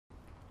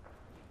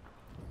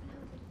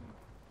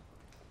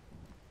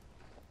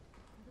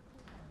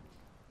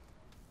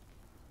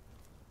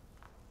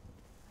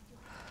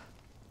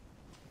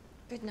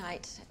Good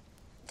night.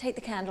 Take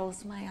the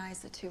candles. My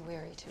eyes are too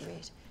weary to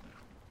read.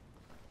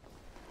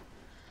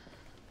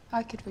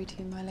 I could read to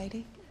you, my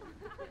lady.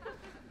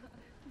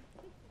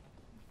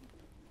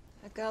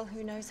 A girl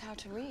who knows how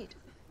to read.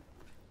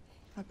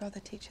 My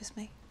brother teaches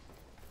me.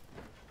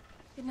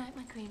 Good night,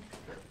 my queen.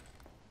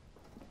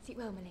 Sleep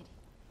well, my lady.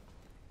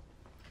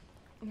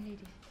 My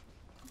lady.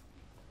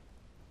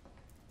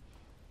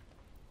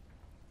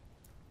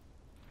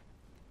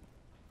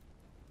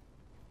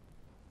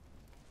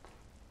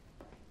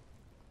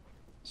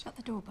 Shut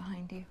the door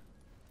behind you.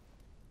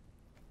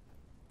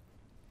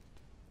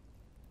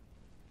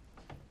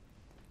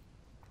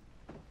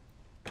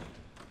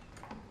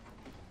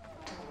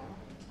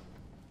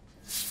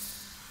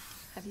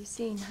 Have you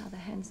seen how the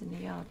hens in the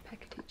yard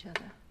peck at each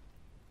other?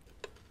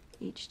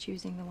 Each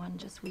choosing the one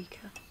just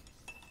weaker.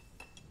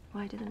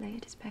 Why do the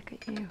ladies peck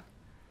at you?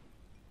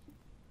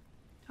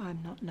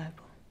 I'm not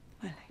noble,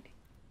 my lady.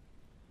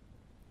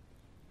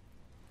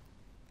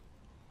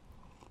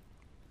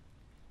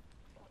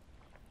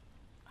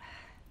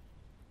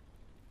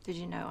 Did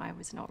you know I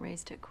was not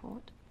raised at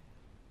court?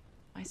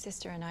 My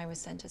sister and I were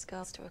sent as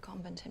girls to a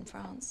convent in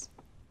France.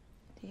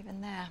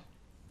 Even there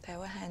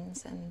were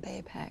hens and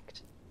they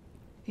pecked.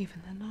 Even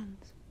the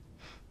nuns.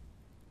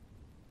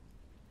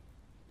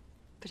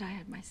 But I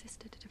had my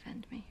sister to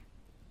defend me.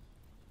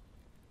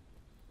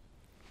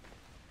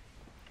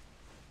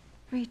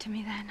 Read to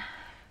me then,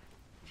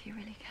 if you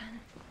really can.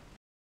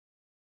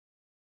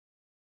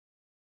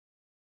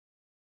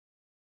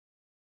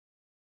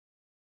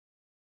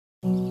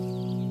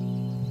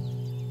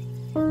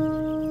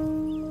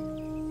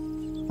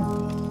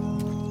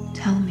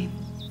 Tell me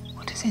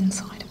what is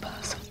inside a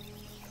person.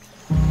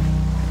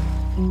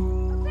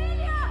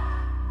 OPHELIA!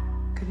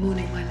 Good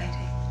morning, my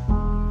lady.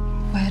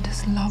 Where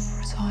does love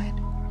reside?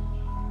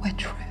 Where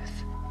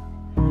truth?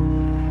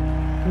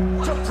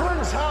 To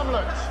Prince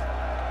Hamlet!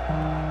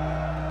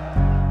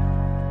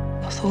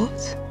 Your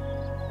thoughts?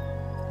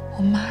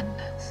 Or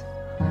madness?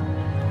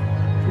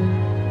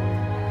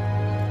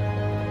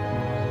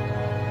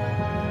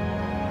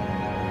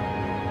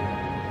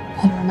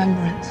 Or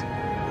remembrance?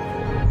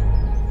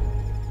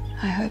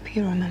 I hope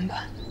you remember.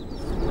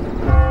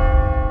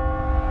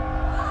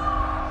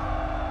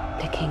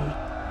 The king,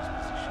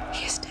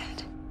 he is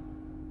dead.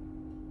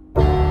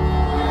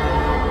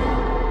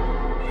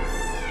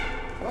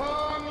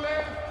 Long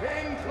live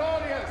King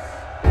Claudius!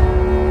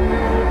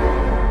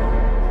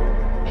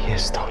 He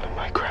has stolen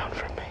my crown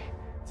from me.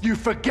 You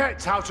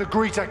forget how to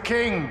greet a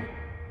king!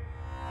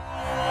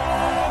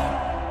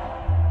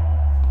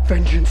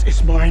 Vengeance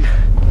is mine.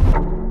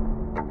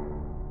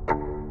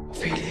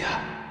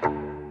 Ophelia.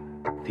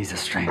 These are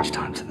strange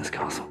times in this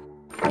castle.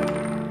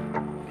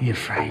 Be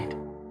afraid.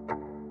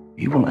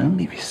 You will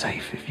only be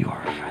safe if you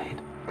are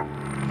afraid.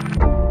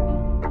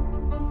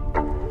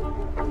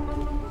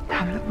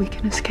 Hamlet, we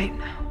can escape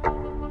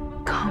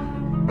now.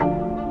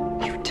 Come.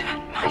 You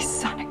turned my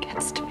son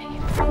against me.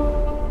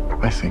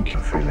 I think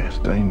Ophelia is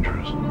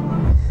dangerous.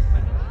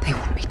 They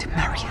want me to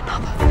marry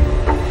another.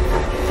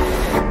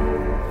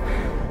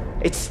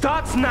 It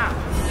starts now!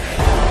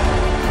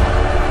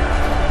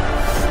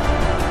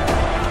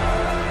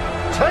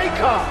 Take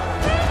her!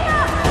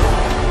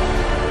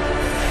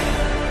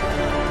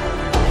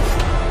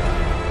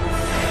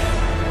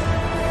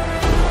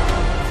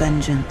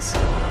 Vengeance,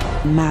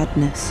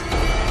 madness,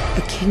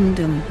 a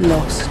kingdom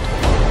lost.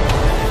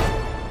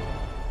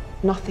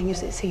 Nothing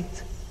as it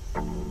seems.